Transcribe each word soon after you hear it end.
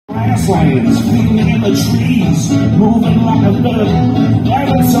fast lanes, feeding me in the trees, moving like a bird. Like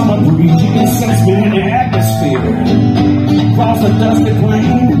a summer breeze, you can sense me in the atmosphere. Across the dusty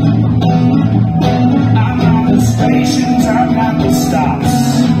plain, I'm not the stations, I'm not the stops,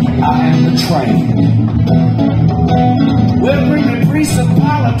 I am the train. We'll bring the priests and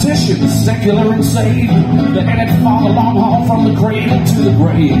politicians, secular and saved, the headed far the long haul from the cradle to the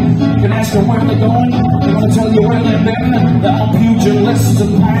grave. You can ask them where they're going, they're going to tell you where they've been. They're all pugilists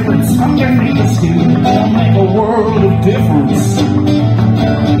and pirates underneath the skin. They'll make a world of difference,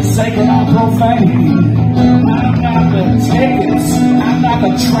 sacred or profane. I'm not the tickets, I'm not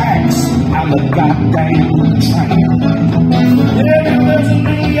the tracks, I'm the goddamn train. Yeah, there's a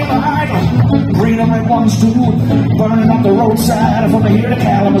million idle, green and red ones too, burning up the roadside from here to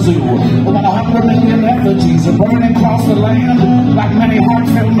Kalamazoo. About 100 million effigies are burning across the land, like many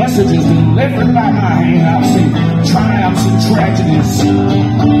heartfelt messages delivered by my hand. I've seen triumphs and tragedies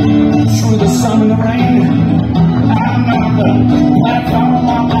through the sun and the rain. I'm not the platform,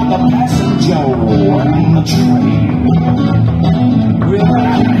 I'm not the passenger, I'm the train. Well,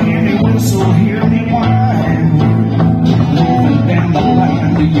 hear me whistle, hear me whine, moving down the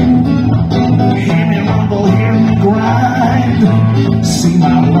line to you. Hear me rumble, hear me grind, see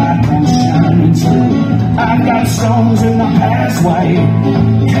my light come shining through. I've got stones in my pathway,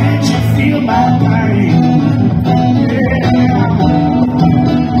 can't you feel my pain? Yeah,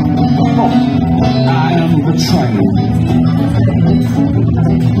 I am the train.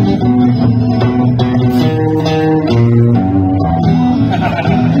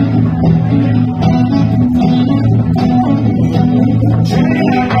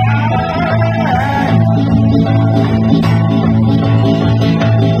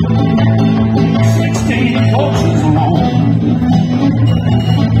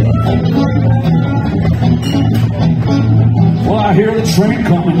 I hear the train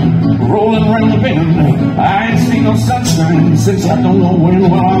coming, rolling around the bend. I ain't seen no sunshine since I don't know when.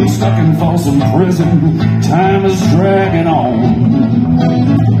 Well, I'm stuck in Folsom Prison, time is dragging on.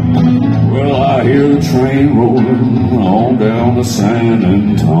 Well, I hear the train rolling on down to San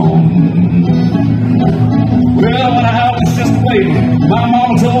Antonio. Well, when I was just a baby, my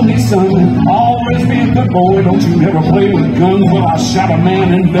mama told me, son, always be a good boy, don't you never play with guns. Well, I shot a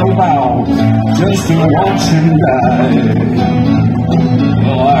man in Bilbao just to watch him die.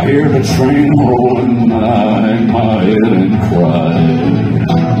 Well, I hear the train rolling, I hang my head and cry.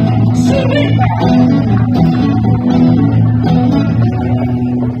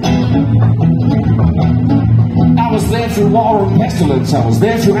 I was there through war and pestilence, I was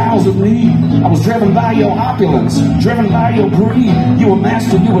there through hours of need. I was driven by your opulence, driven by your greed. You were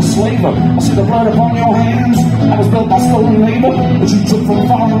master, you were slaver. I see the blood upon your hands. I was built by stolen labor, but you took from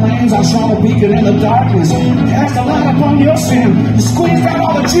foreign lands. I shone a beacon in the darkness, cast a light upon your sin. You squeezed out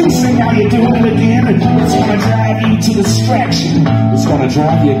all the juice, and now you're doing it again. It's gonna drive you to distraction, it's gonna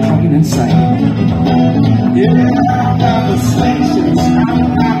drive you clean insane. Yeah, I'm not the stations,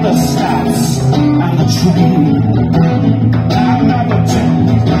 I'm not the stops, I'm the train. I'm not the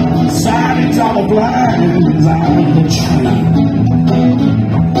train, silence all the blinds, I'm the train.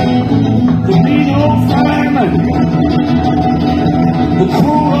 The mean old fireman, the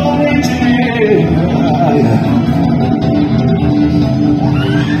cool old engineer, yeah.